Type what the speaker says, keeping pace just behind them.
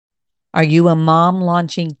Are you a mom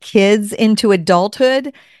launching kids into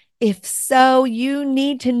adulthood? If so, you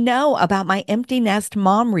need to know about my Empty Nest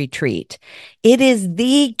Mom Retreat. It is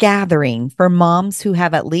the gathering for moms who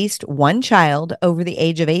have at least one child over the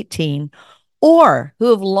age of 18 or who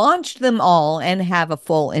have launched them all and have a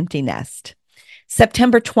full empty nest.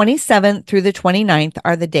 September 27th through the 29th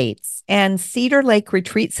are the dates, and Cedar Lake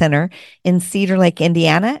Retreat Center in Cedar Lake,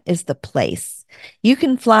 Indiana is the place. You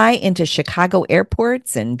can fly into Chicago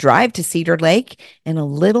airports and drive to Cedar Lake in a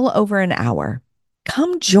little over an hour.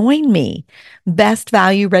 Come join me. Best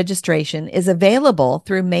value registration is available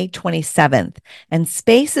through May 27th, and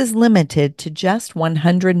space is limited to just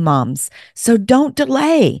 100 moms. So don't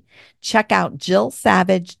delay. Check out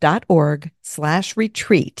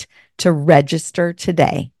jillsavage.org/retreat to register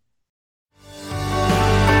today.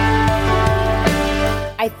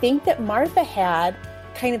 I think that Martha had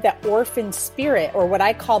kind of that orphan spirit, or what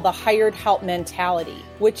I call the hired help mentality,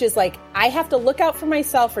 which is like, I have to look out for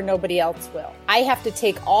myself or nobody else will. I have to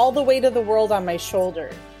take all the weight of the world on my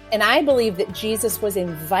shoulders. And I believe that Jesus was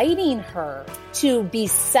inviting her to be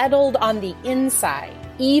settled on the inside,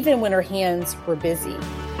 even when her hands were busy.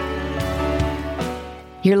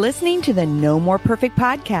 You're listening to the No More Perfect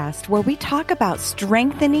podcast, where we talk about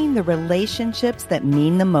strengthening the relationships that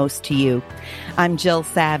mean the most to you. I'm Jill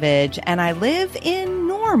Savage, and I live in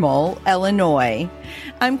Normal, Illinois.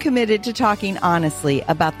 I'm committed to talking honestly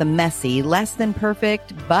about the messy, less than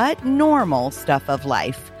perfect, but normal stuff of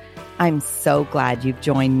life. I'm so glad you've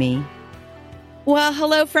joined me. Well,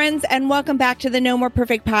 hello, friends, and welcome back to the No More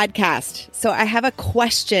Perfect podcast. So I have a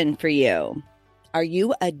question for you. Are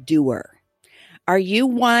you a doer? Are you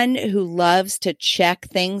one who loves to check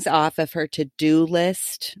things off of her to-do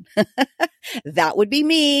list? That would be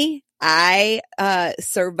me. I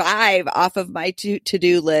survive off of my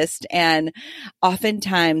to-do list, and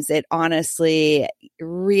oftentimes it honestly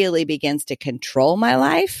really begins to control my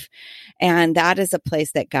life. And that is a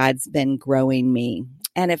place that God's been growing me.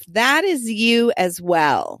 And if that is you as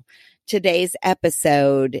well, today's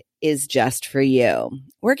episode is just for you.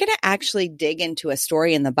 We're going to actually dig into a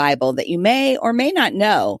story in the Bible that you may or may not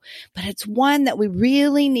know, but it's one that we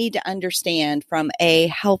really need to understand from a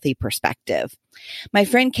healthy perspective. My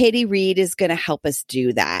friend Katie Reed is going to help us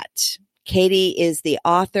do that. Katie is the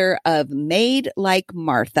author of Made Like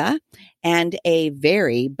Martha and A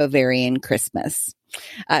Very Bavarian Christmas.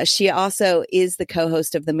 She also is the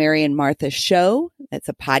co-host of the Mary and Martha Show. That's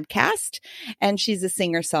a podcast. And she's a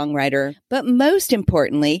singer-songwriter. But most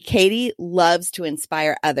importantly, Katie loves to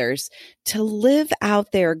inspire others to live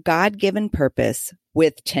out their God-given purpose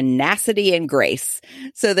with tenacity and grace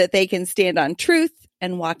so that they can stand on truth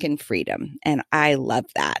and walk in freedom. And I love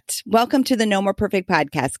that. Welcome to the No More Perfect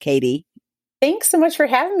podcast, Katie. Thanks so much for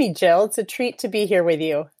having me, Jill. It's a treat to be here with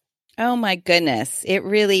you. Oh my goodness. It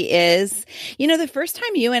really is. You know, the first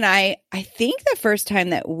time you and I think the first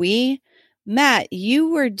time that we met,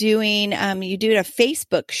 you were doing, you did a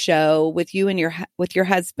Facebook show with you and your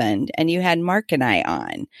husband, and you had Mark and I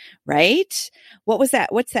on, right? What was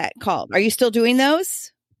that? What's that called? Are you still doing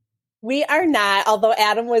those? We are not, although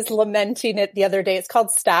Adam was lamenting it the other day. It's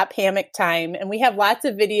called Stop Hammock Time. And we have lots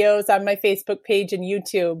of videos on my Facebook page and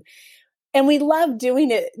YouTube. And we love doing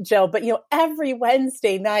it, Jill, but every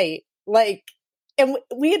Wednesday night, and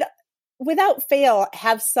we'd, without fail,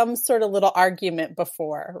 have some sort of little argument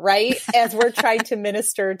before, right? As we're trying to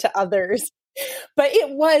minister to others. But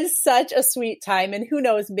it was such a sweet time, and who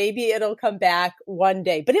knows, maybe it'll come back one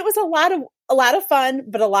day. But it was a lot of fun,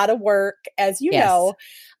 but a lot of work, as you know.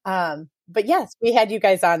 But yes, we had you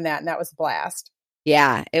guys on that, and that was a blast.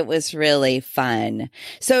 Yeah, it was really fun.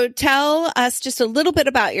 So tell us just a little bit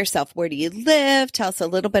about yourself. Where do you live? Tell us a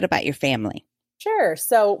little bit about your family. Sure.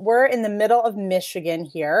 So we're in the middle of Michigan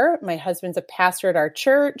here. My husband's a pastor at our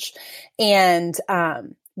church, and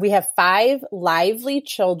we have 5 lively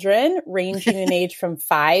children ranging in age from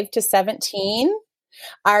 5 to 17.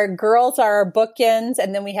 Our girls are our bookends,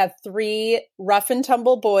 and then we have 3 rough and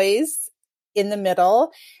tumble boys in the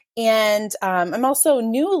middle. And I'm also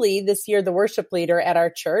newly this year the worship leader at our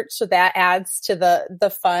church, so that adds to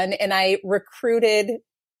the fun. And I recruited,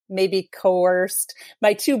 maybe coerced,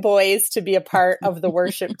 my 2 boys to be a part of the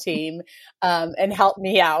worship team and help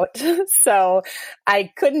me out. So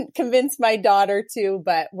I couldn't convince my daughter to,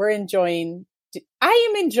 but I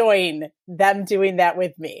am enjoying them doing that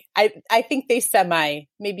with me. I think they semi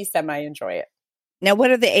enjoy it. Now,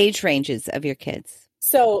 what are the age ranges of your kids?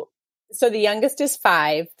 So the youngest is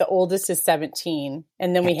 5, the oldest is 17,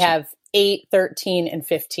 and then we have 8, 13, and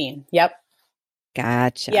 15. Yep.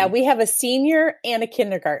 Gotcha. Yeah, we have a senior and a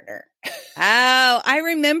kindergartner. Oh, I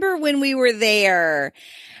remember when we were there.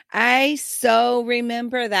 I so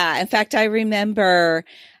remember that. In fact, I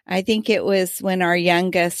think it was when our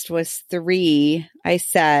youngest was 3, I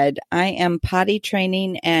said, I am potty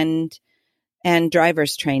training and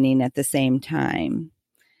driver's training at the same time.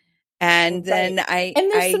 And then right.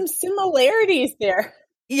 And there's some similarities there.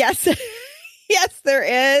 Yes. Yes,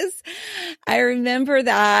 there is. I remember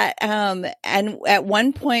that. And at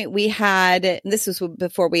one point we had, this was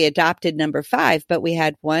before we adopted number 5, but we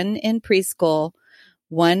had one in preschool,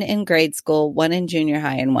 one in grade school, one in junior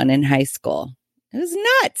high, and one in high school. It was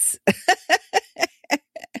nuts.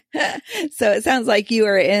 So it sounds like you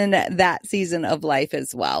are in that season of life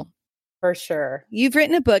as well. For sure. You've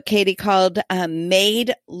written a book, Katie, called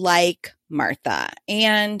Made Like Martha.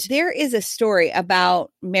 And there is a story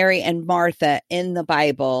about Mary and Martha in the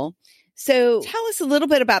Bible. So tell us a little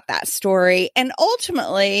bit about that story. And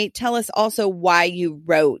ultimately, tell us also why you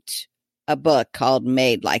wrote a book called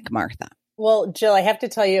Made Like Martha. Well, Jill, I have to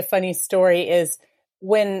tell you a funny story is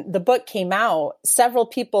when the book came out, several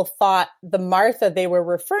people thought the Martha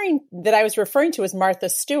that I was referring to as Martha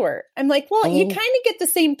Stewart. I'm like, well, you kind of get the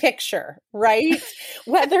same picture, right?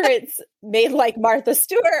 Whether it's Made Like Martha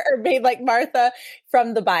Stewart or Made Like Martha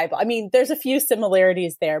from the Bible. I mean, there's a few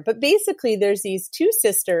similarities there, but basically there's these 2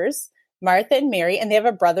 sisters, Martha and Mary, and they have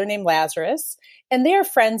a brother named Lazarus, and they are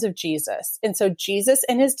friends of Jesus. And so Jesus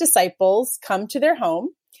and his disciples come to their home.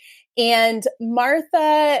 And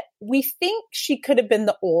Martha, we think she could have been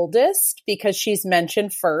the oldest because she's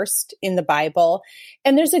mentioned first in the Bible.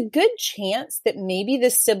 And there's a good chance that maybe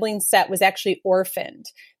this sibling set was actually orphaned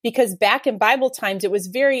because back in Bible times, it was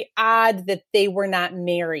very odd that they were not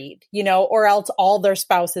married, or else all their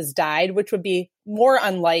spouses died, which would be more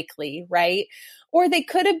unlikely, right? Or they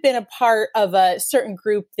could have been a part of a certain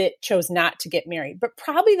group that chose not to get married. But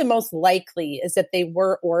probably the most likely is that they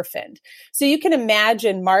were orphaned. So you can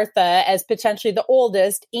imagine Martha as potentially the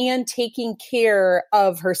oldest and taking care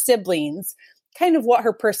of her siblings, kind of what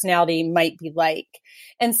her personality might be like.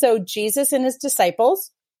 And so Jesus and his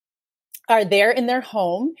disciples are there in their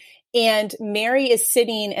home, and Mary is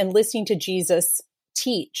sitting and listening to Jesus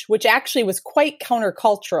teach, which actually was quite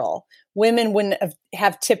countercultural. Women wouldn't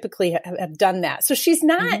have typically have done that. So she's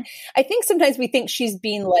not, I think sometimes we think she's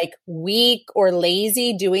being like weak or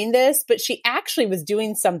lazy doing this, but she actually was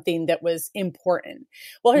doing something that was important.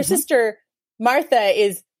 Well, her sister Martha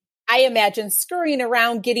is, I imagine, scurrying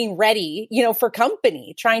around getting ready, for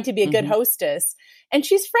company, trying to be a good hostess. And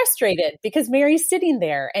she's frustrated because Mary's sitting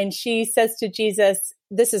there and she says to Jesus,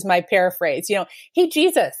 this is my paraphrase, hey,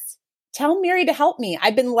 Jesus, tell Mary to help me.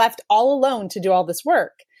 I've been left all alone to do all this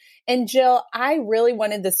work. And Jill, I really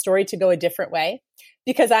wanted the story to go a different way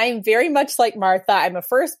because I am very much like Martha. I'm a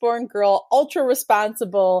firstborn girl, ultra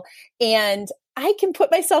responsible, and I can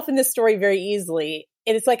put myself in this story very easily.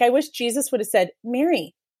 And it's like, I wish Jesus would have said,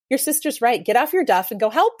 Mary, your sister's right. Get off your duff and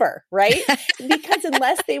go help her, right? Because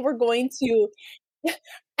unless they were going to,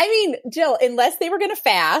 Jill, unless they were going to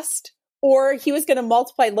fast, or he was going to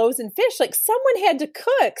multiply loaves and fish, like someone had to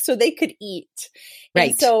cook so they could eat.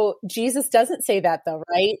 Right. And so Jesus doesn't say that though,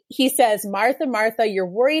 right? He says, Martha, Martha, you're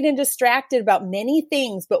worried and distracted about many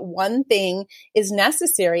things, but one thing is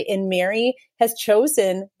necessary. And Mary has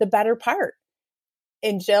chosen the better part.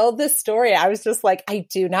 And Jill, this story, I was just like, I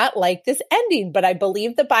do not like this ending, but I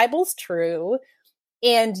believe the Bible's true.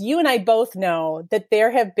 And you and I both know that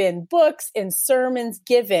there have been books and sermons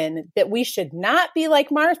given that we should not be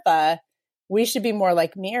like Martha. We should be more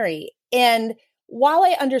like Mary. And while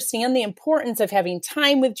I understand the importance of having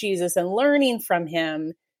time with Jesus and learning from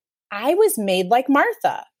him, I was made like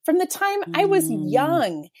Martha from the time I was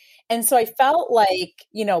young. And so I felt like,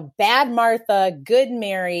 bad Martha, good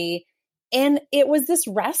Mary. And it was this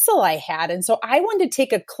wrestle I had. And so I wanted to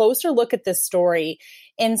take a closer look at this story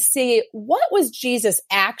and see what was Jesus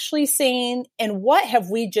actually saying and what have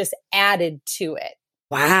we just added to it.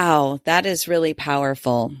 Wow, that is really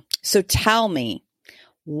powerful. So tell me,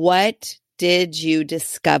 what did you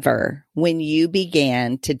discover when you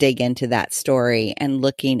began to dig into that story and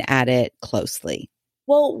looking at it closely?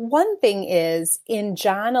 Well, one thing is in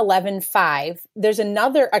John 11:5, there's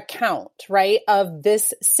another account, right, of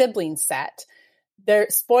this sibling set.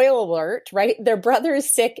 Spoiler alert, right? Their brother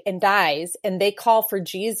is sick and dies, and they call for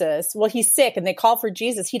Jesus. Well, he's sick, and they call for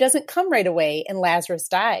Jesus. He doesn't come right away, and Lazarus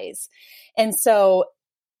dies. And so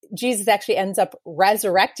Jesus actually ends up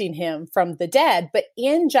resurrecting him from the dead. But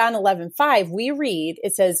in John 11:5, we read,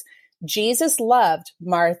 it says, Jesus loved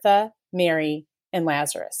Martha, Mary, and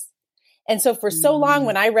Lazarus. And so for so long,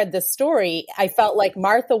 when I read this story, I felt like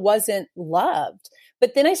Martha wasn't loved.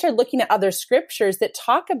 But then I started looking at other scriptures that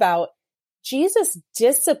talk about Jesus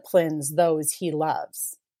disciplines those he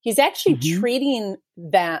loves. He's actually treating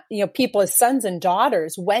that, people as sons and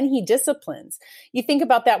daughters when he disciplines. You think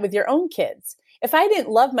about that with your own kids. If I didn't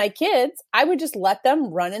love my kids, I would just let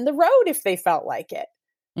them run in the road if they felt like it.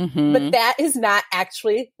 But that is not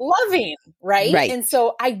actually loving, right? And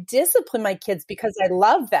so I discipline my kids because I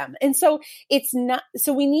love them. And so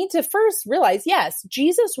so we need to first realize, yes,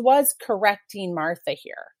 Jesus was correcting Martha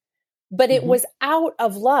here, but it was out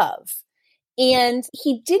of love. And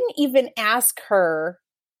he didn't even ask her,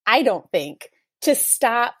 I don't think, to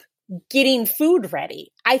stop getting food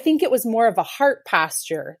ready. I think it was more of a heart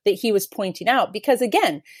posture that he was pointing out, because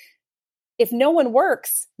again, if no one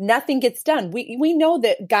works, nothing gets done. We know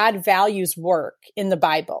that God values work in the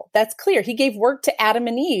Bible. That's clear. He gave work to Adam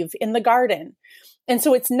and Eve in the garden. And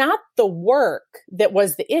so it's not the work that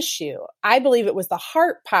was the issue. I believe it was the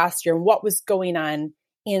heart posture and what was going on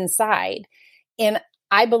inside. And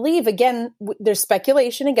I believe, again, there's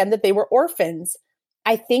speculation again that they were orphans.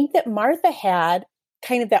 I think that Martha had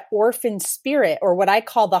kind of that orphan spirit, or what I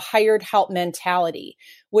call the hired help mentality,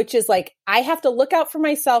 which is like, I have to look out for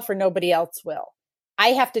myself or nobody else will. I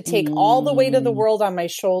have to take all the weight of the world on my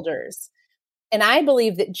shoulders. And I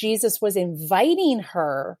believe that Jesus was inviting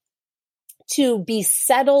her to be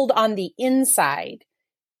settled on the inside,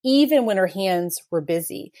 even when her hands were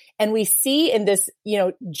busy. And we see in this,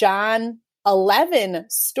 John 11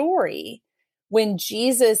 story, when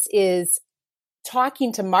Jesus is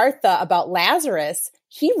talking to Martha about Lazarus,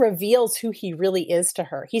 he reveals who he really is to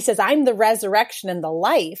her. He says, I'm the resurrection and the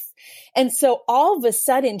life. And so all of a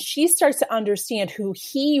sudden she starts to understand who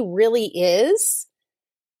he really is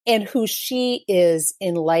and who she is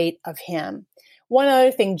in light of him. One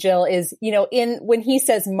other thing, Jill, is, when he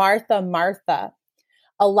says, Martha, Martha,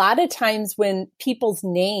 a lot of times when people's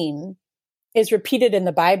name is repeated in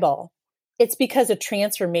the Bible, it's because a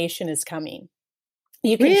transformation is coming.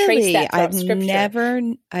 You can trace that throughout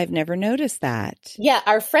Scripture. I've never noticed that. Yeah,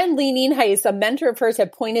 our friend Lee Nienhuis, a mentor of hers,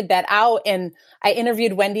 had pointed that out, and I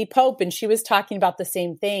interviewed Wendy Pope, and she was talking about the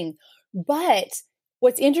same thing. But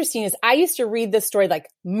what's interesting is I used to read this story like,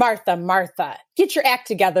 Martha, Martha, get your act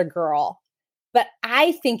together, girl. But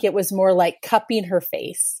I think it was more like cupping her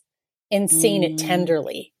face and saying it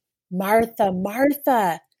tenderly. Martha,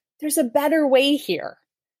 Martha, there's a better way here.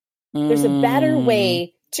 There's a better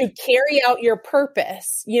way to carry out your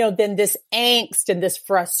purpose, than this angst and this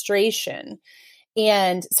frustration.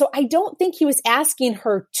 And so I don't think he was asking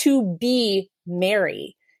her to be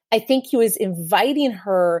Mary. I think he was inviting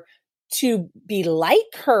her to be like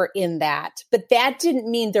her in that, but that didn't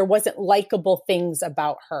mean there wasn't likable things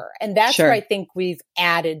about her. And that's where I think we've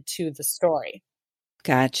added to the story.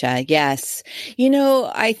 Gotcha. Yes.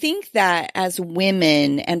 I think that as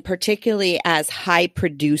women, and particularly as high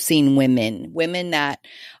producing women that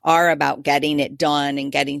are about getting it done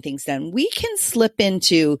and getting things done, we can slip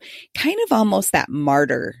into kind of almost that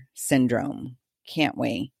martyr syndrome, can't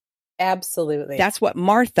we? Absolutely. That's what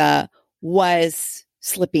Martha was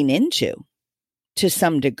slipping into to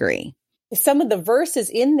some degree. Some of the verses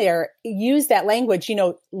in there use that language,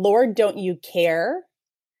 Lord, don't you care?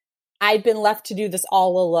 I've been left to do this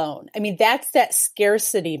all alone. I mean, that's that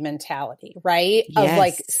scarcity mentality, right? Yes. Of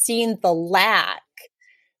like seeing the lack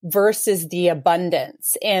versus the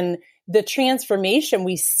abundance. And the transformation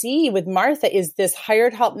we see with Martha is this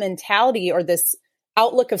hired help mentality, or this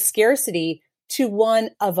outlook of scarcity, to one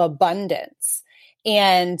of abundance.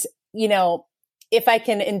 And, if I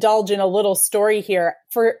can indulge in a little story here,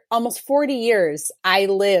 for almost 40 years, I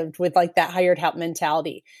lived with like that hired help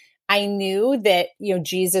mentality. I knew that,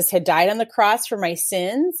 Jesus had died on the cross for my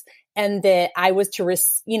sins, and that I was to,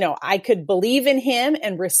 I could believe in him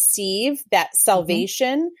and receive that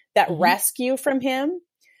salvation, that rescue from him.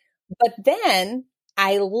 But then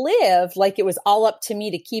I lived like it was all up to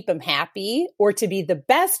me to keep him happy, or to be the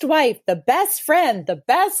best wife, the best friend, the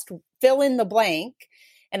best fill in the blank.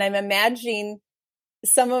 And I'm imagining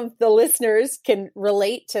some of the listeners can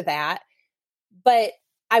relate to that. But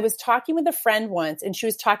I was talking with a friend once, and she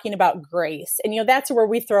was talking about grace. And, that's where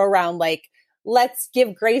we throw around like, let's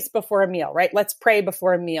give grace before a meal, right? Let's pray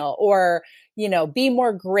before a meal, or, be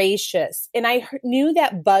more gracious. And I knew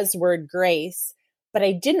that buzzword grace, but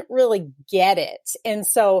I didn't really get it. And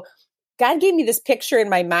so God gave me this picture in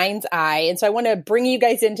my mind's eye. And so I want to bring you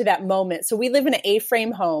guys into that moment. So we live in an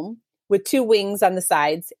A-frame home with 2 wings on the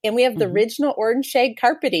sides, and we have the original orange shag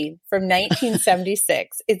carpeting from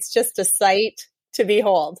 1976. It's just a sight to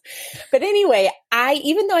behold. But anyway,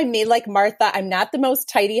 even though I'm made like Martha, I'm not the most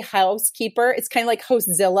tidy housekeeper. It's kind of like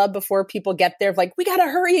Hostzilla before people get there, like, we got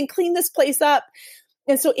to hurry and clean this place up.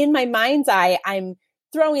 And so in my mind's eye, I'm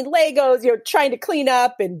throwing Legos, trying to clean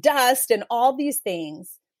up and dust and all these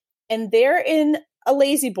things. And there in a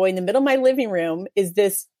lazy boy in the middle of my living room is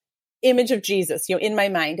this image of Jesus, in my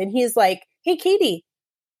mind. And he's like, hey, Katie,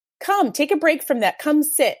 come take a break from that. Come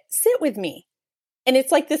sit with me. And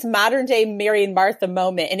it's like this modern day Mary and Martha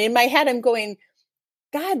moment. And in my head, I'm going,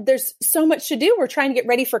 God, there's so much to do. We're trying to get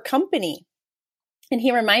ready for company. And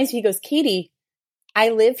he reminds me, he goes, Katie, I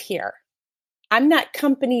live here. I'm not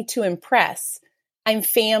company to impress. I'm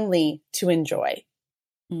family to enjoy.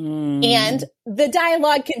 And the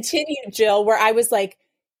dialogue continued, Jill, where I was like,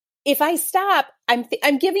 if I stop,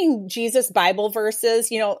 I'm giving Jesus Bible verses.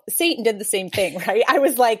 Satan did the same thing, right? I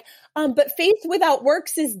was like, but faith without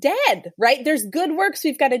works is dead, right? There's good works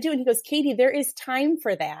we've got to do. And he goes, Katie, there is time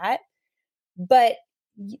for that. But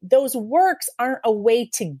those works aren't a way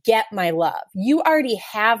to get my love. You already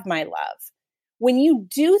have my love. When you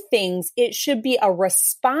do things, it should be a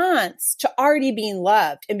response to already being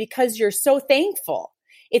loved. And because you're so thankful,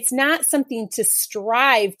 it's not something to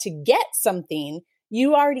strive to get something.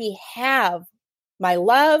 You already have my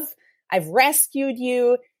love. I've rescued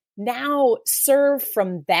you. Now serve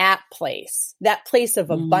from that place of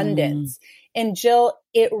abundance. And Jill,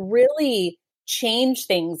 it really changed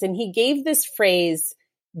things. And he gave this phrase,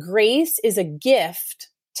 grace is a gift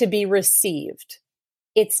to be received.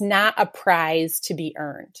 It's not a prize to be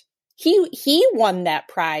earned. He won that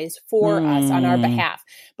prize for us on our behalf.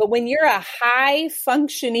 But when you're a high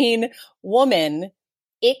functioning woman,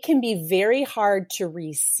 it can be very hard to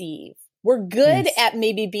receive. We're good at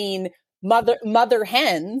maybe being mother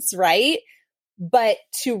hens, right? But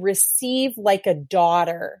to receive like a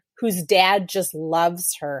daughter whose dad just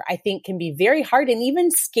loves her, I think can be very hard and even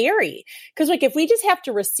scary. Because like, if we just have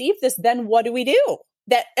to receive this, then what do we do?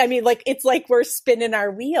 It's like we're spinning our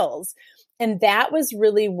wheels. And that was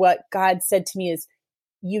really what God said to me is,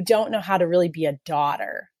 you don't know how to really be a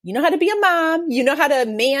daughter. You know how to be a mom. You know how to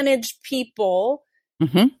manage people.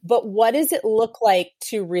 But what does it look like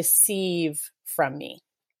to receive from me?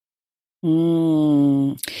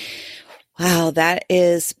 Wow, that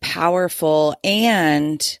is powerful.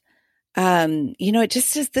 And, it just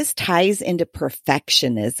says this ties into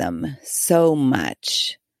perfectionism so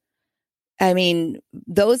much. I mean,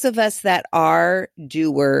 those of us that are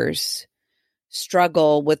doers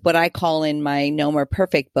struggle with what I call in my No More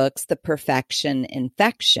Perfect books, the perfection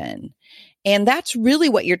infection. And that's really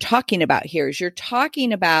what you're talking about here is you're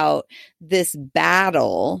talking about this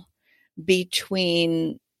battle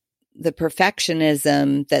between the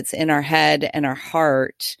perfectionism that's in our head and our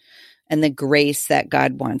heart and the grace that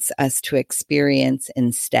God wants us to experience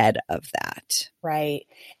instead of that. Right.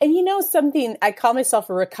 And something, I call myself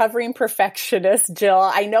a recovering perfectionist, Jill.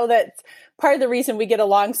 I know that's part of the reason we get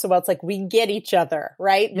along so well. It's like we get each other,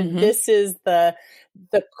 right? This is the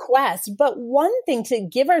quest. But one thing to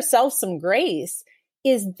give ourselves some grace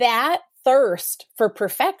is that thirst for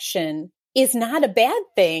perfection is not a bad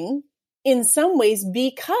thing in some ways,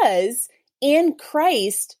 because in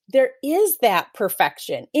Christ, there is that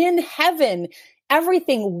perfection. In heaven,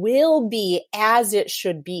 everything will be as it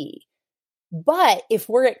should be. But if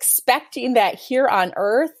we're expecting that here on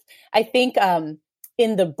earth, I think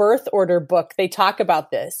in the Birth Order book, they talk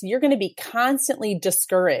about this. You're going to be constantly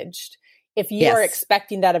discouraged if you are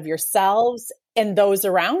expecting that of yourselves and those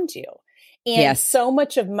around you. And so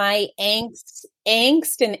much of my angst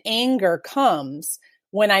and anger comes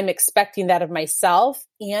when I'm expecting that of myself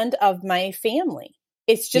and of my family.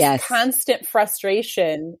 It's just constant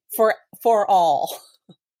frustration for all.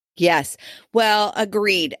 Yes. Well,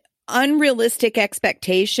 agreed. Unrealistic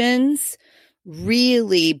expectations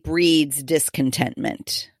really breeds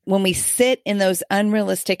discontentment. When we sit in those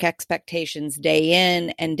unrealistic expectations day in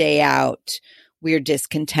and day out, we're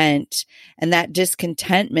discontent. And that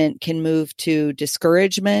discontentment can move to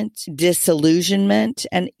discouragement, disillusionment,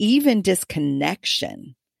 and even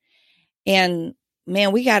disconnection. And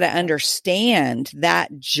man, we got to understand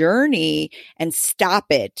that journey and stop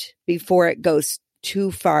it before it goes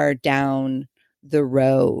too far down the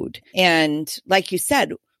road. And like you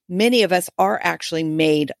said, many of us are actually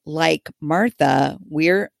made like Martha.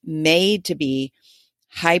 We're made to be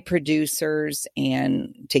high producers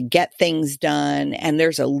and to get things done. And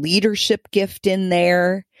there's a leadership gift in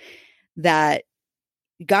there that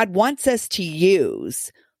God wants us to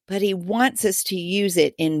use, but he wants us to use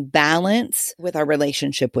it in balance with our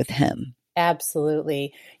relationship with him.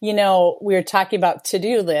 Absolutely. We were talking about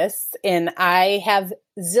to-do lists, and I have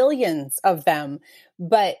zillions of them.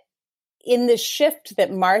 But in the shift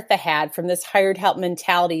that Martha had from this hired help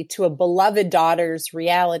mentality to a beloved daughter's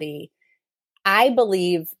reality, I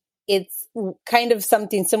believe it's kind of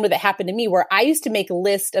something similar that happened to me, where I used to make a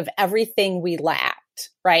list of everything we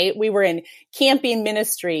lacked, right? We were in camping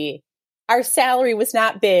ministry. our salary was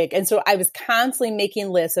not big. And so I was constantly making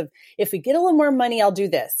lists of, if we get a little more money, I'll do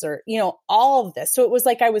this, or, all of this. So it was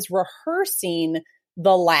like I was rehearsing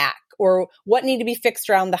the lack or what needed to be fixed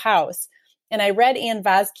around the house. And I read Ann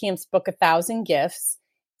Voskamp's book, 1,000 Gifts,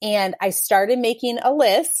 and I started making a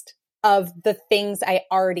list of the things I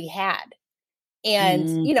already had.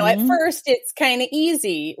 And, at first it's kind of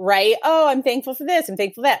easy, right? Oh, I'm thankful for this. I'm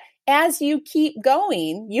thankful for that. As you keep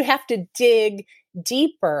going, you have to dig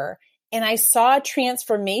deeper. And I saw a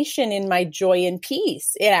transformation in my joy and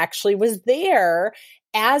peace. It actually was there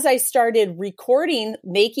as I started recording,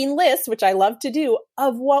 making lists, which I love to do,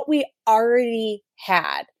 of what we already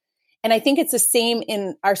had. And I think it's the same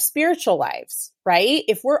in our spiritual lives, right?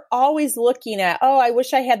 If we're always looking at, oh, I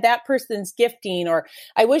wish I had that person's gifting, or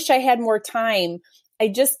I wish I had more time. I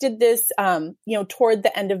just did this, toward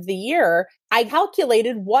the end of the year. I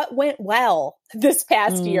calculated what went well this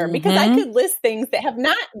past year because I could list things that have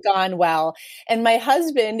not gone well. And my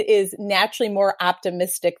husband is naturally more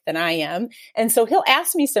optimistic than I am. And so he'll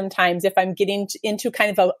ask me sometimes if I'm getting into kind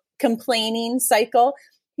of a complaining cycle.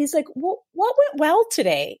 He's like, well, what went well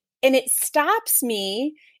today? And it stops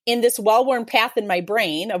me in this well-worn path in my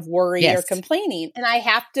brain of worry or complaining. And I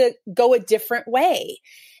have to go a different way.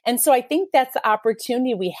 And so I think that's the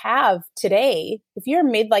opportunity we have today. If you're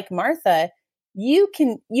made like Martha, you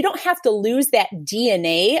don't have to lose that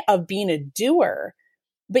DNA of being a doer,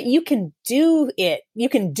 but you can do it. You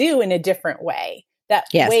can do in a different way, that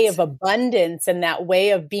way of abundance and that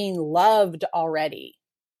way of being loved already.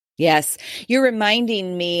 Yes. You're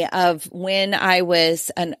reminding me of when I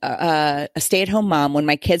was a stay-at-home mom when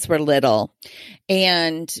my kids were little.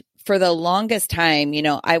 And for the longest time,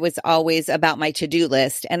 I was always about my to-do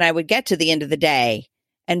list, and I would get to the end of the day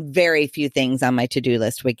and very few things on my to-do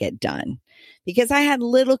list would get done because I had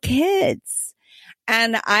little kids.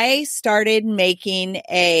 And I started making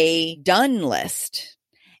a done list,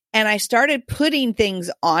 and I started putting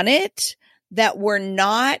things on it that were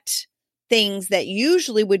not things that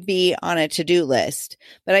usually would be on a to-do list.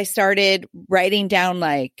 But I started writing down,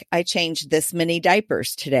 like, I changed this many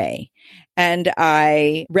diapers today, and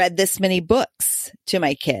I read this many books to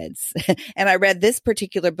my kids, and I read this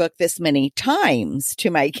particular book this many times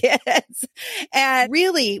to my kids. And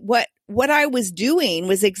really what I was doing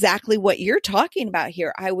was exactly what you're talking about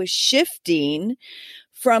here. I was shifting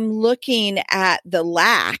from looking at the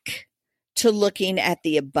lack to looking at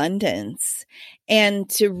the abundance, and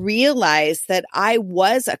to realize that I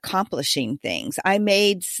was accomplishing things. I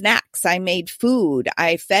made snacks. I made food.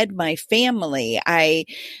 I fed my family. And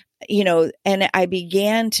I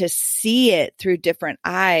began to see it through different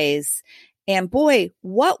eyes. And boy,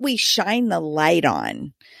 what we shine the light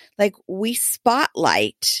on, like we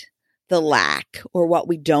spotlight the lack or what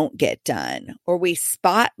we don't get done, or we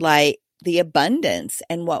spotlight the abundance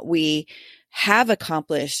and what we have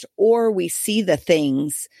accomplished, or we see the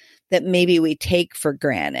things that maybe we take for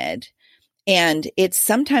granted. And it's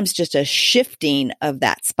sometimes just a shifting of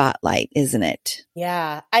that spotlight, isn't it?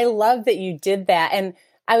 Yeah, I love that you did that. And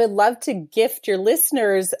I would love to gift your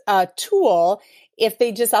listeners a tool if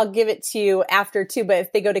they I'll give it to you after too, but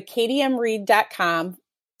if they go to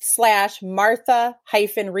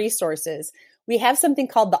katiemreed.com/Martha-resources, we have something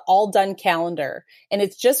called the All Done Calendar. And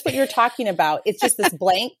it's just what you're talking about. It's just this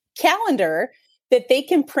blank calendar that they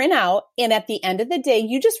can print out. And at the end of the day,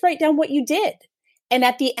 you just write down what you did. And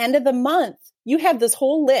at the end of the month, you have this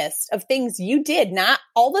whole list of things you did, not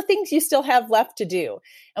all the things you still have left to do.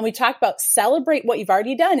 And we talk about celebrate what you've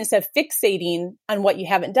already done instead of fixating on what you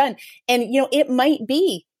haven't done. And, it might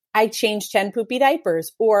be, I changed 10 poopy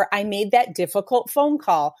diapers, or I made that difficult phone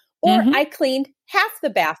call, or I cleaned half the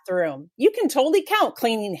bathroom. You can totally count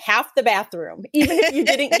cleaning half the bathroom, even if you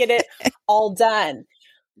didn't get it all done.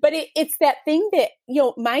 But it's that thing that,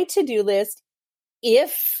 my to-do list,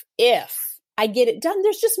 if I get it done,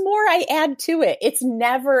 there's just more I add to it. It's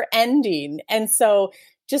never ending. And so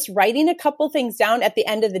just writing a couple things down at the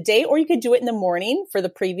end of the day, or you could do it in the morning for the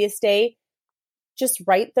previous day. Just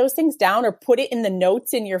write those things down or put it in the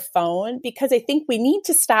notes in your phone, because I think we need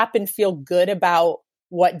to stop and feel good about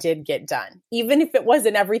what did get done, even if it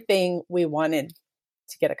wasn't everything we wanted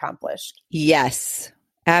to get accomplished. Yes,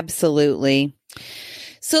 absolutely.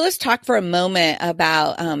 So let's talk for a moment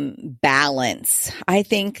about balance. I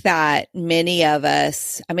think that many of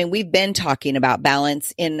us, we've been talking about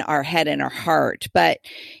balance in our head and our heart, but,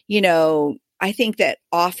 I think that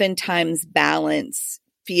oftentimes balance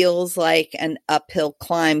feels like an uphill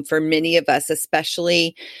climb for many of us,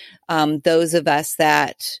 especially those of us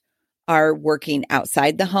that are working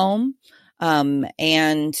outside the home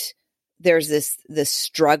and there's this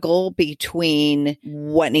struggle between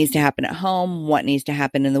what needs to happen at home, what needs to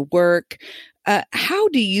happen in the work. How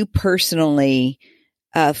do you personally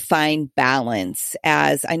find balance?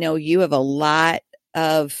 As I know you have a lot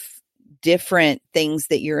of different things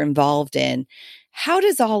that you're involved in. How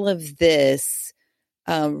does all of this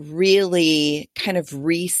really kind of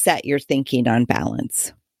reset your thinking on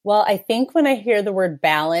balance? Well, I think when I hear the word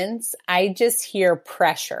balance, I just hear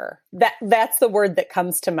pressure. That's the word that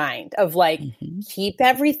comes to mind of like, keep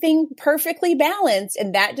everything perfectly balanced.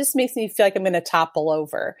 And that just makes me feel like I'm going to topple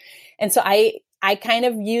over. And so I kind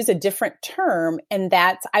of use a different term, and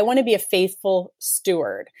that's, I want to be a faithful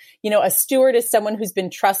steward. You know, a steward is someone who's been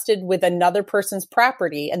trusted with another person's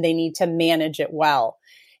property and they need to manage it well.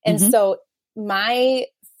 And so my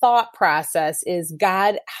thought process is,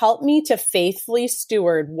 God, help me to faithfully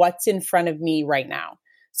steward what's in front of me right now.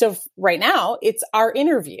 So right now, it's our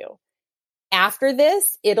interview. After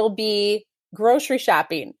this, it'll be grocery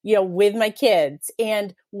shopping, you know, with my kids,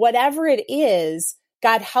 and whatever it is,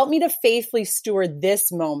 God, help me to faithfully steward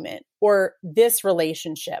this moment or this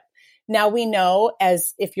relationship. Now we know,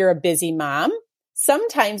 as if you're a busy mom,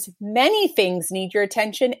 sometimes many things need your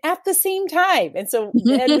attention at the same time. And so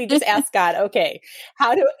then we just ask God, okay,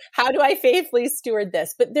 how do I faithfully steward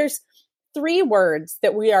this? But there's 3 words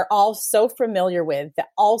that we are all so familiar with that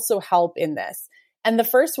also help in this. And the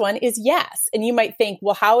first one is yes. And you might think,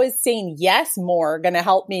 well, how is saying yes more going to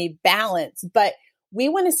help me balance? But we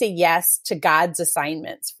want to say yes to God's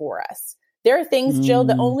assignments for us. There are things, Jill,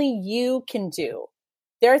 that only you can do.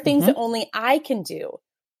 There are things that only I can do.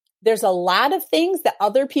 There's a lot of things that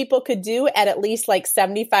other people could do at least like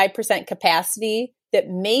 75% capacity that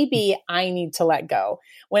maybe I need to let go.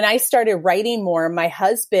 When I started writing more, my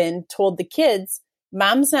husband told the kids,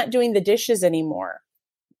 Mom's not doing the dishes anymore.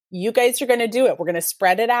 You guys are going to do it. We're going to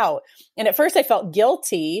spread it out. And at first I felt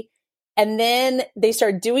guilty. And then they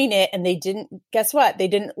started doing it and they didn't, guess what? They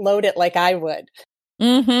didn't load it like I would.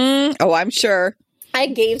 Oh, I'm sure. I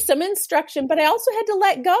gave some instruction, but I also had to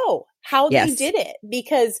let go how they did it,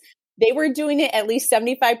 because they were doing it at least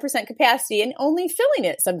 75% capacity and only filling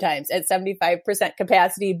it sometimes at 75%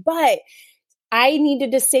 capacity. But I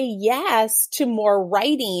needed to say yes to more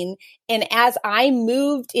writing. And as I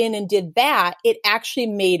moved in and did that, it actually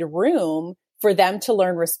made room for them to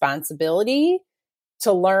learn responsibility,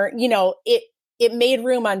 to learn, you know, it made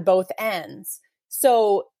room on both ends.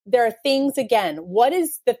 So there are things, again, what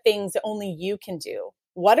is the things that only you can do?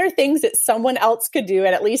 What are things that someone else could do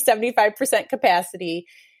at least 75% capacity?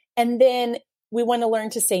 And then we want to learn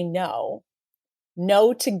to say no.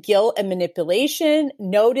 No to guilt and manipulation.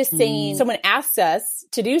 No to saying someone asks us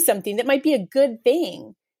to do something that might be a good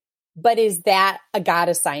thing, but is that a God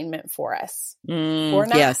assignment for us or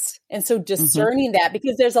not? Yes. And so discerning that,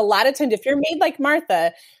 because there's a lot of times, if you're made like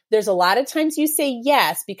Martha, there's a lot of times you say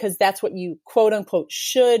yes, because that's what you quote unquote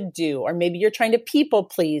should do. Or maybe you're trying to people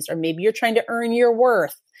please, or maybe you're trying to earn your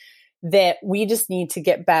worth, that we just need to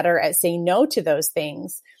get better at saying no to those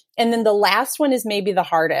things. And then the last one is maybe the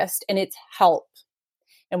hardest, and it's help.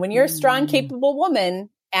 And when you're a strong, capable woman,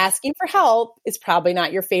 asking for help is probably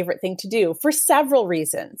not your favorite thing to do for several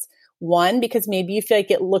reasons. One, because maybe you feel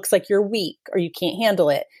like it looks like you're weak or you can't handle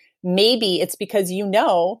it. Maybe it's because you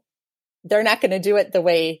know they're not going to do it the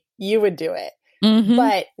way you would do it.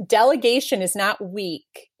 But delegation is not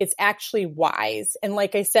weak. It's actually wise. And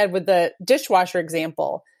like I said, with the dishwasher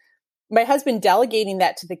example, my husband delegating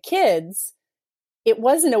that to the kids, it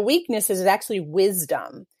wasn't a weakness, it was actually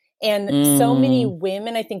wisdom. And so many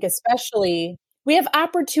women, I think especially, we have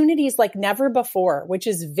opportunities like never before, which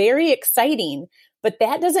is very exciting. But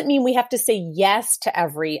that doesn't mean we have to say yes to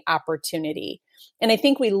every opportunity. And I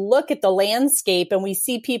think we look at the landscape and we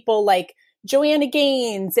see people like Joanna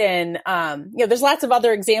Gaines and, there's lots of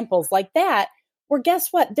other examples like that, where guess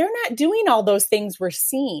what? They're not doing all those things we're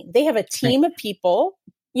seeing. They have a team of people.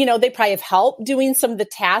 You know, they probably have help doing some of the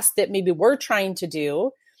tasks that maybe we're trying to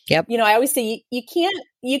do. Yep. You know, I always say you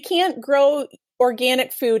can't grow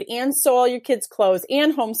organic food and sew all your kids' clothes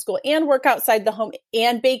and homeschool and work outside the home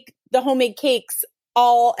and bake the homemade cakes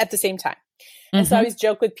all at the same time. And so I always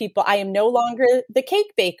joke with people, I am no longer the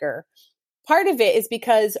cake baker. Part of it is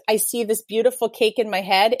because I see this beautiful cake in my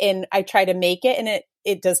head and I try to make it, and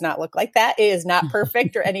it does not look like that. It is not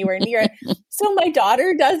perfect or anywhere near it. So my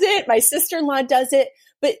daughter does it. My sister-in-law does it.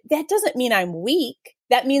 But that doesn't mean I'm weak.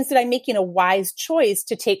 That means that I'm making a wise choice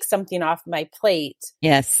to take something off my plate.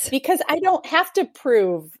 Yes. Because I don't have to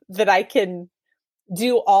prove that I can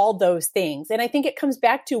do all those things. And I think it comes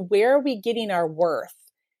back to, where are we getting our worth?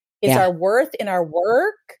 Is our worth in our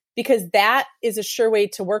work? Because that is a sure way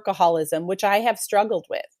to workaholism, which I have struggled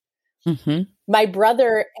with. Mm-hmm. My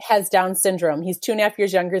brother has Down syndrome. He's 2.5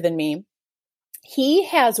 years younger than me. He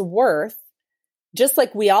has worth just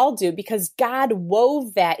like we all do because God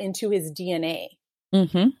wove that into his DNA.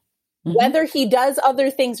 Mm-hmm. Mm-hmm. Whether he does other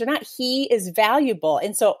things or not, he is valuable.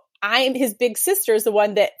 And so his big sister is the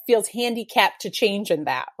one that feels handicapped to change in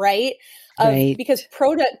that, right? Right. Because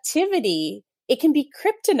productivity, it can be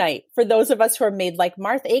kryptonite for those of us who are made like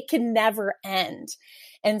Martha. It can never end.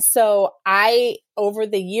 And so over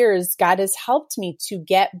the years, God has helped me to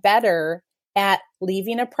get better at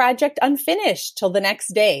leaving a project unfinished till the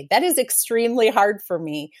next day. That is extremely hard for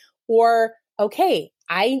me. Or, okay,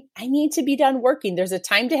 I need to be done working. There's a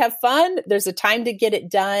time to have fun. There's a time to get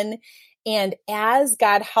it done. And as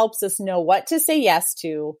God helps us know what to say yes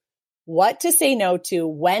to, what to say no to,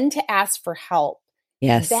 when to ask for help,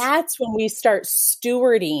 yes, that's when we start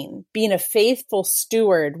stewarding, being a faithful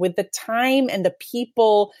steward with the time and the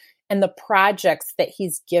people and the projects that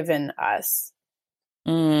he's given us.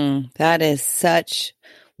 That is such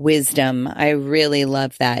wisdom. I really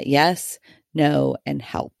love that. Yes, no, and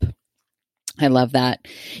help. I love that.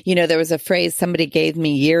 There was a phrase somebody gave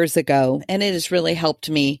me years ago, and it has really helped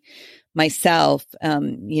me myself,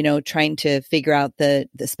 trying to figure out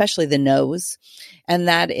especially the no's. And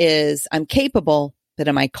that is, I'm capable, but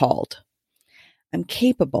am I called? I'm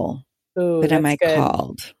capable, but am I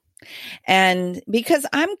called? And because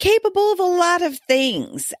I'm capable of a lot of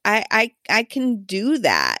things, I can do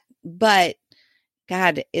that. But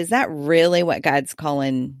God, is that really what God's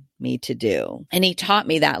calling me to do? And he taught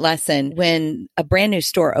me that lesson when a brand new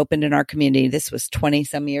store opened in our community. This was 20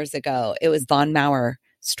 some years ago. It was Von Maur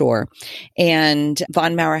store. And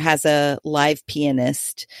Von Maur has a live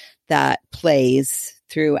pianist that plays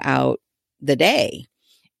throughout the day.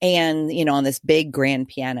 And, on this big grand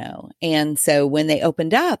piano. And so when they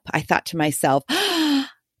opened up, I thought to myself,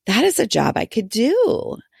 that is a job I could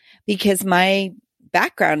do because my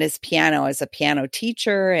background is piano as a piano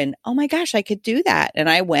teacher. And oh my gosh, I could do that. And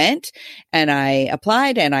I went and I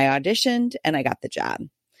applied and I auditioned and I got the job.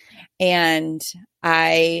 And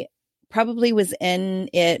I probably was in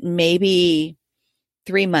it maybe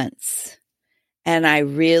 3 months. And I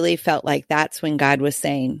really felt like that's when God was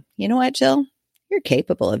saying, you know what, Jill? You're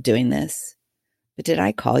capable of doing this, but did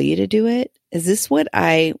I call you to do it? Is this what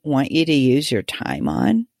I want you to use your time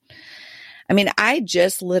on? I mean, I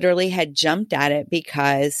just literally had jumped at it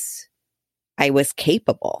because I was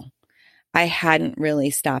capable. I hadn't really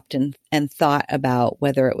stopped and thought about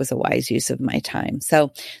whether it was a wise use of my time.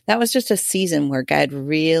 So that was just a season where God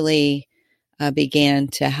really began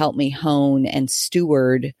to help me hone and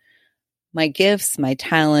steward my gifts, my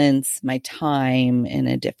talents, my time in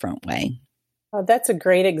a different way. Oh, that's a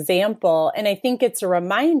great example. And I think it's a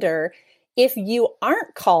reminder, if you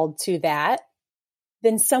aren't called to that,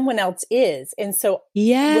 then someone else is. And so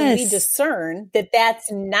when we discern that that's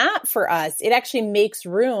not for us, it actually makes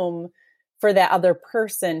room for that other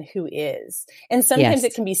person who is. And sometimes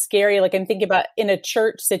it can be scary. Like I'm thinking about in a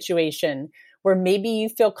church situation where maybe you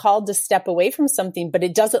feel called to step away from something, but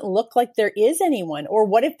it doesn't look like there is anyone. Or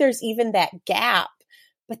what if there's even that gap?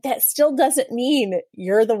 But that still doesn't mean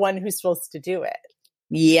you're the one who's supposed to do it.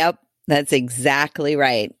 Yep, that's exactly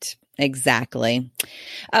right. Exactly.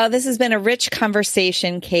 This has been a rich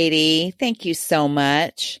conversation, Katie. Thank you so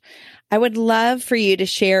much. I would love for you to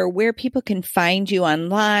share where people can find you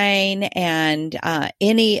online and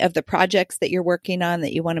any of the projects that you're working on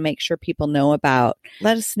that you want to make sure people know about.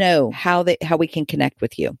 Let us know how we can connect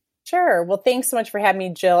with you. Sure. Well, thanks so much for having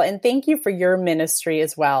me, Jill. And thank you for your ministry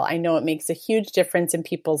as well. I know it makes a huge difference in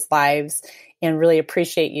people's lives and really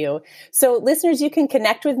appreciate you. So listeners, you can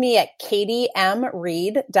connect with me at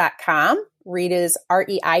katiemreid.com. Reid is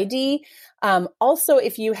R-E-I-D. Also,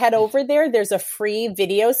 if you head over there, there's a free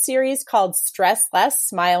video series called Stress Less,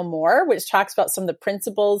 Smile More, which talks about some of the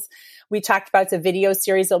principles we talked about. It's a video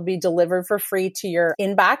series that will be delivered for free to your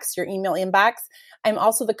inbox, your email inbox. I'm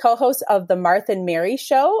also the co-host of the Martha and Mary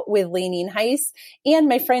Show with Lainey Heiss. And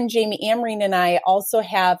my friend Jamie Amrine and I also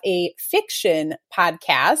have a fiction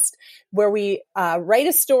podcast where we write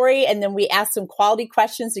a story and then we ask some quality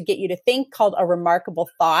questions to get you to think called A Remarkable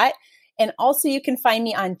Thought. And also you can find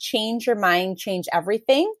me on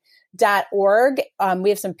changeyourmindchangeeverything.org. We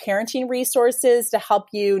have some parenting resources to help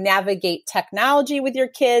you navigate technology with your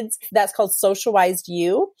kids. That's called Socialized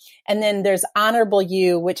You. And then there's Honorable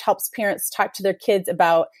You, which helps parents talk to their kids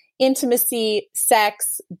about intimacy,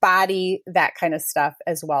 sex, body, that kind of stuff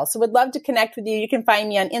as well. So would love to connect with you. You can find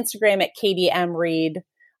me on Instagram at Katie M. Reid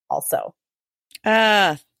also.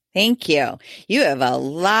 Thank you. You have a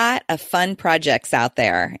lot of fun projects out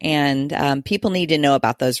there, and people need to know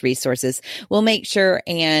about those resources. We'll make sure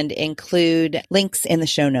and include links in the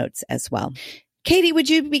show notes as well. Katie, would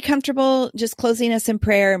you be comfortable just closing us in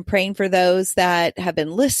prayer and praying for those that have been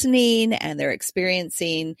listening and they're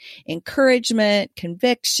experiencing encouragement,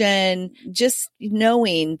 conviction, just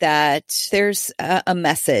knowing that there's a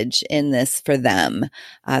message in this for them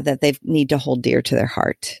that they need to hold dear to their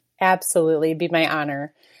heart? Absolutely. It'd be my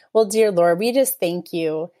honor. Well, dear Lord, we just thank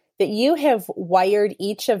you that you have wired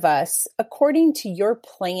each of us according to your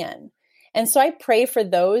plan. And so I pray for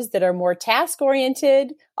those that are more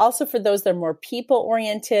task-oriented, also for those that are more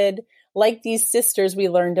people-oriented, like these sisters we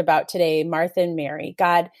learned about today, Martha and Mary.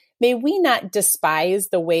 God, may we not despise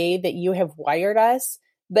the way that you have wired us,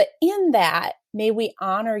 but in that, may we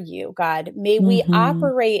honor you, God. May we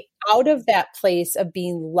operate out of that place of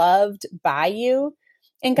being loved by you.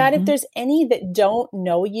 And God, if there's any that don't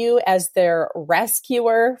know you as their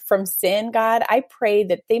rescuer from sin, God, I pray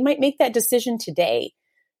that they might make that decision today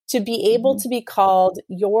to be able to be called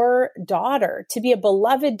your daughter, to be a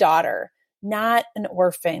beloved daughter, not an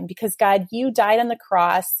orphan, because God, you died on the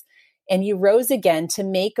cross and you rose again to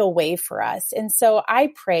make a way for us. And so I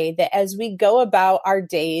pray that as we go about our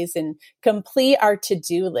days and complete our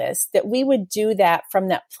to-do list, that we would do that from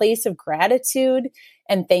that place of gratitude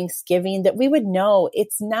and thanksgiving, that we would know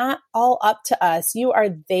it's not all up to us. You are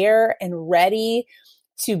there and ready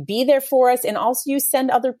to be there for us. And also you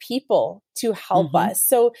send other people to help us.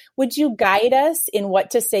 So would you guide us in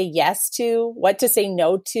what to say yes to, what to say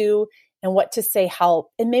no to, and what to say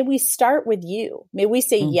help? And may we start with you. May we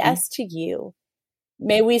say yes to you.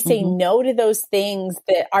 May we say no to those things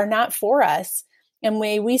that are not for us. And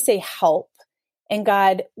may we say help. And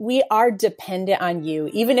God, we are dependent on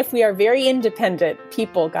you. Even if we are very independent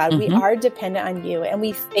people, God, we are dependent on you. And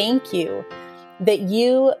we thank you that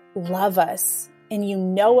you love us and you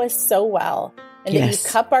know us so well, and that you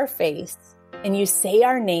cup our face and you say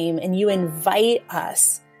our name and you invite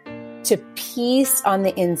us to peace on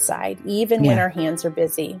the inside, even when our hands are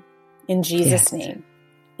busy. In Jesus' name,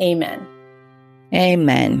 amen.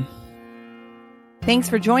 Amen. Thanks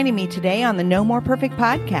for joining me today on the No More Perfect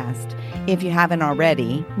podcast. If you haven't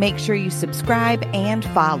already, make sure you subscribe and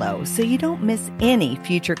follow so you don't miss any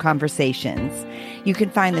future conversations. You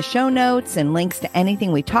can find the show notes and links to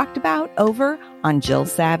anything we talked about over on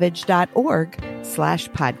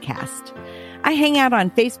jillsavage.org/podcast. I hang out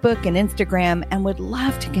on Facebook and Instagram and would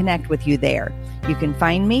love to connect with you there. You can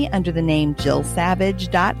find me under the name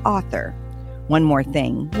jillsavage.author. One more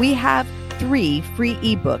thing, we have 3 free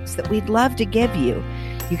ebooks that we'd love to give you.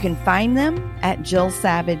 You can find them at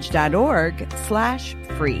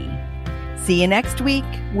jillsavage.org/free. See you next week,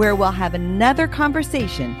 where we'll have another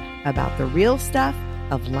conversation about the real stuff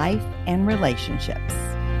of life and relationships.